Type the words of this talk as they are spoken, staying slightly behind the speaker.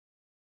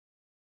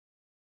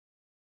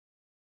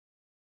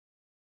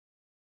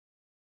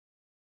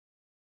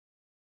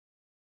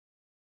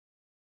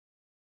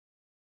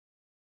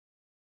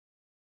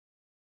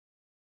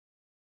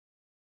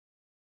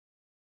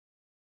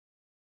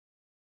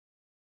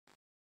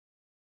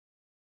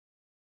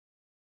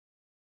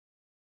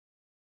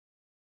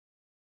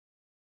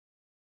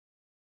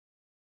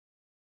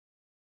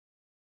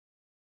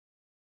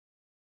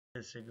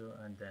years ago,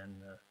 and then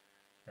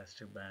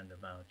gastric band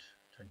about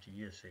 20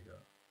 years ago.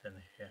 Then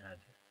he had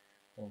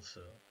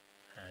also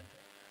had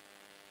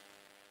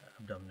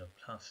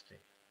abdominoplasty.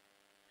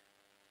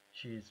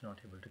 She is not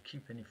able to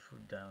keep any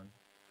food down,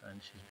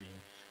 and she's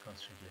being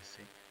constantly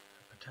sick.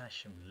 Her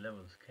potassium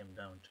levels came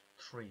down to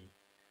 3,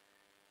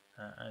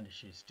 and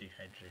she's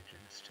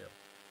dehydrated still.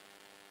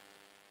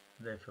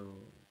 Therefore,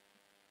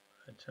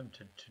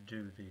 attempted to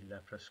do the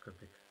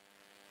laparoscopic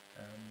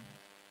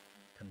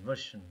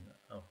conversion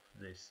of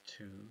this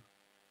to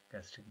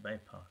gastric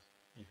bypass.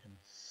 You can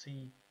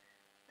see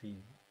the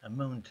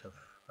amount of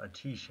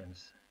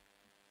adhesions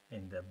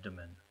in the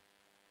abdomen,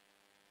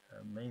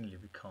 mainly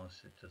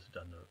because it was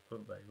done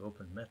by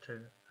open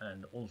method,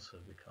 and also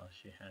because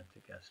she had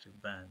the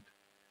gastric band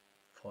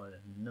for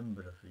a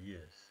number of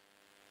years.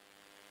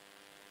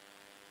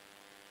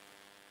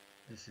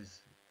 This is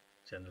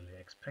generally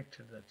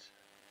expected that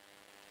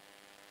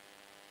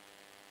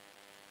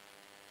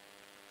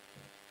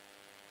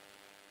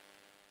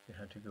you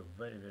have to go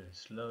very, very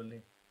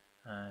slowly,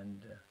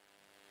 and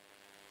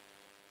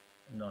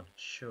not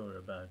sure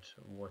about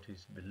what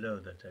is below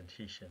that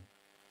adhesion.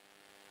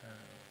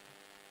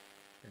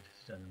 It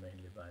is done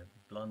mainly by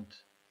blunt,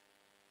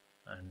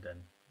 and then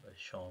by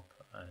sharp,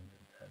 and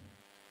then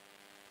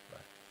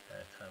by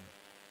thermal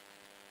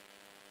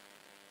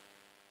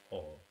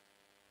or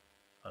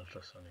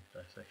ultrasonic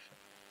dissection,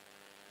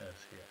 as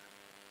here.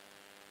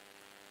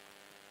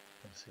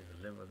 You can see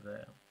the liver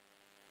there.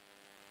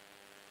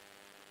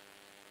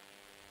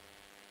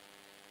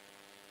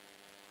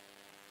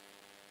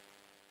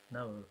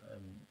 Now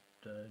I'm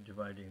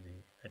dividing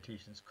the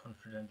adhesions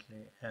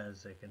confidently,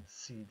 as I can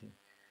see the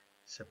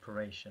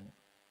separation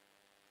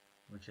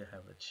which I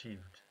have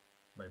achieved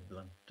by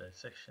blunt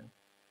dissection.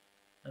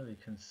 Now we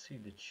can see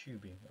the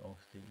tubing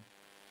of the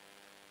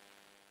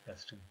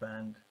gastric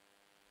band.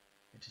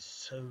 It is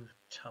so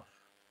tough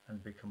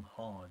and become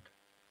hard.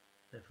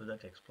 Therefore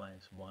that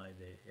explains why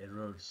they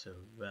erode so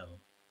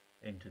well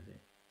into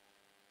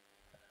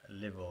the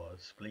liver,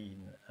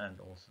 spleen, and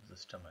also the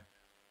stomach,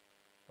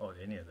 or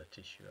any other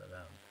tissue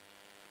around.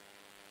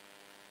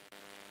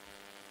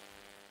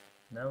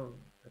 Now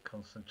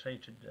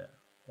concentrated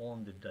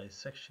on the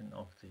dissection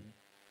of the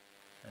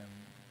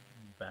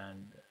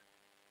band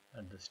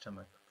and the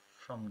stomach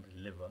from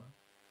the liver.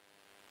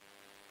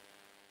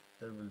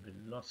 There will be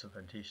lots of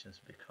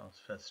adhesions because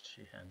first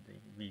she had the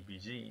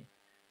VBG,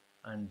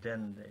 and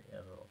then they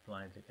have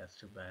applied the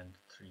gastric band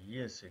 3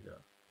 years ago,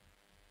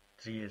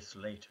 3 years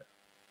later.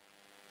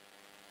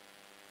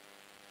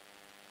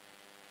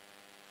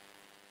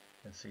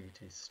 You can see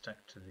it is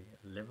stuck to the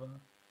liver,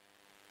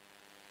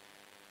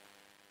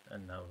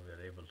 and now we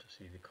are able to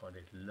see the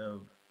caudate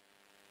lobe.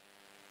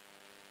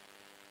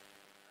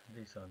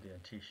 These are the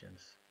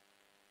adhesions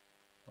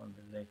on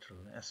the lateral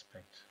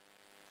aspect,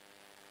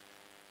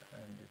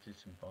 and it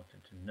is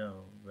important to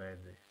know where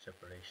the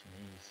separation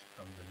is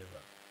from the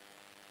liver.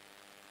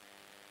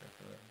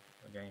 So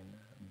again,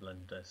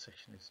 blunt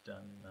dissection is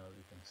done. Now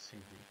we can see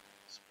the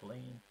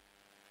spleen.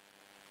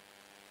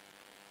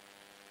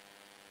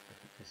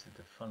 This is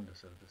the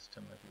fundus of the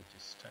stomach, which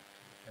is stuck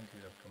to the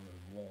anterior abdominal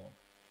wall.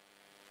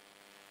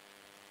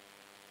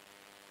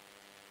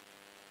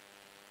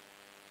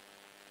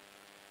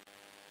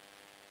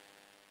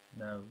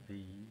 Now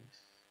the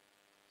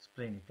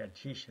splenic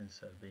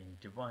adhesions are being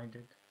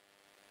divided.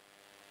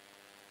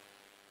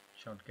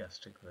 Short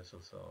gastric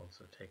vessels are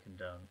also taken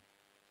down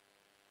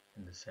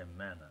in the same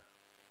manner.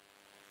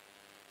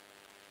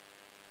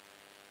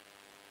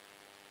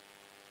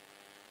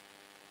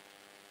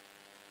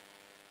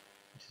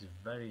 It is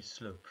a very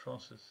slow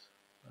process,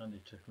 and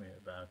it took me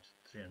about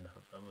 3.5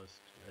 hours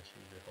to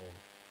achieve the whole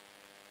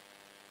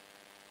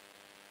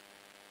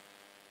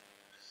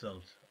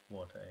result,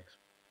 what I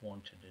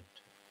wanted it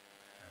to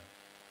have.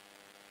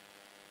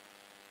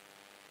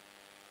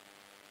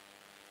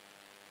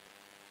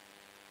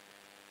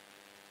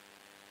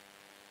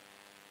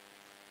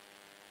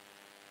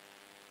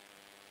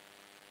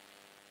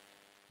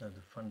 Now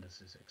the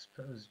fundus is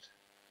exposed.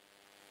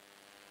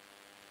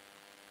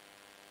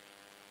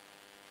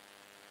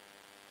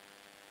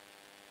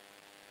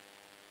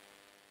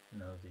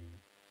 Now the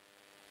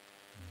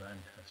band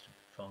has to be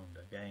found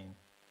again.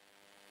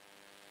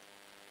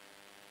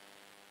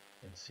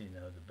 You can see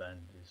now the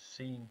band is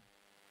seen,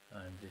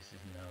 and this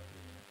is now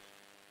being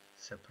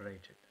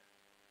separated.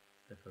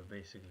 Therefore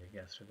basically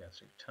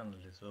gastrogastric tunnel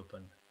is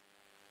open,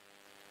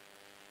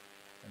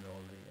 and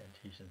all the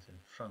adhesions in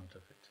front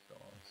of it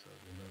are also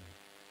removed.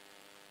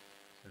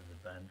 So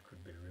the band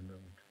could be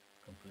removed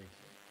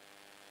completely.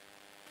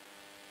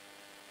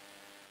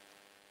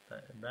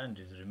 The band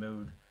is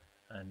removed,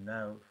 and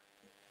now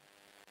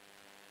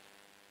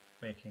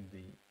making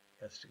the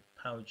gastric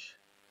pouch,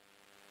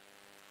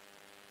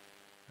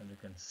 and you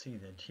can see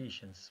the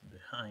adhesions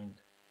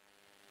behind,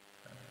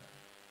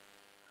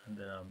 and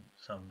there are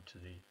some to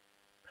the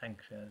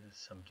pancreas,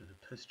 some to the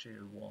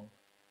posterior wall,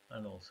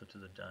 and also to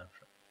the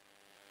diaphragm.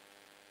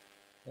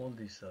 All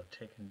these are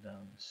taken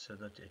down so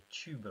that a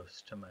tube of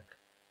stomach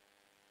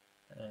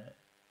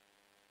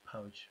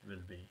pouch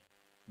will be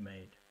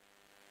made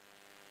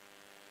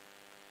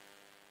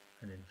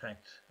and in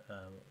fact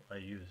I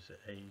use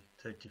a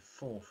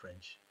 34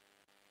 French.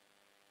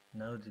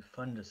 Now the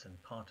fundus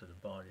and part of the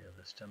body of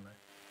the stomach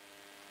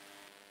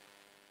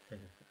is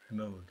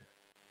removed.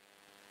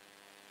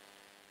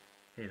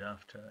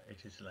 Hereafter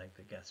it is like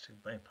the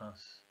gastric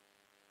bypass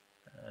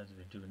as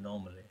we do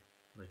normally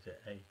with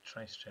a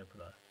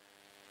tristapular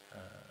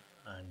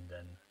and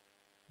then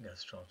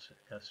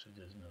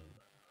gastrointestinal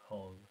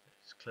hole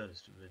is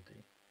closed with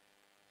the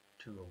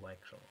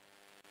tubervicral.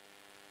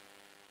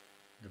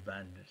 The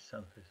band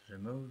itself is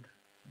removed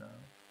now,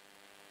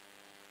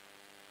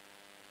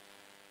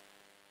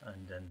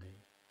 and then the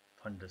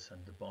fundus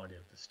and the body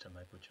of the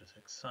stomach, which was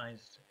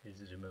excised,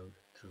 is removed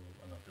through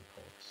one of the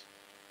ports.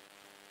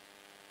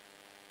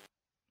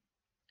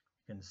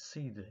 You can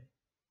see the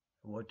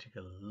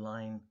vertical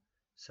line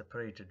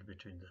separated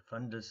between the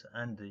fundus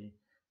and the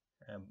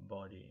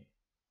body,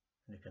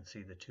 and you can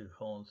see the two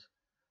holes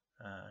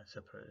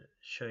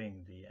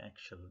showing the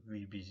actual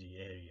VBG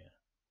area.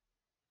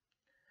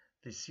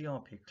 The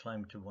CRP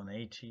climbed to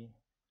 180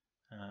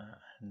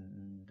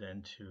 and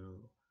then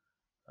to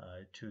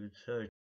 230.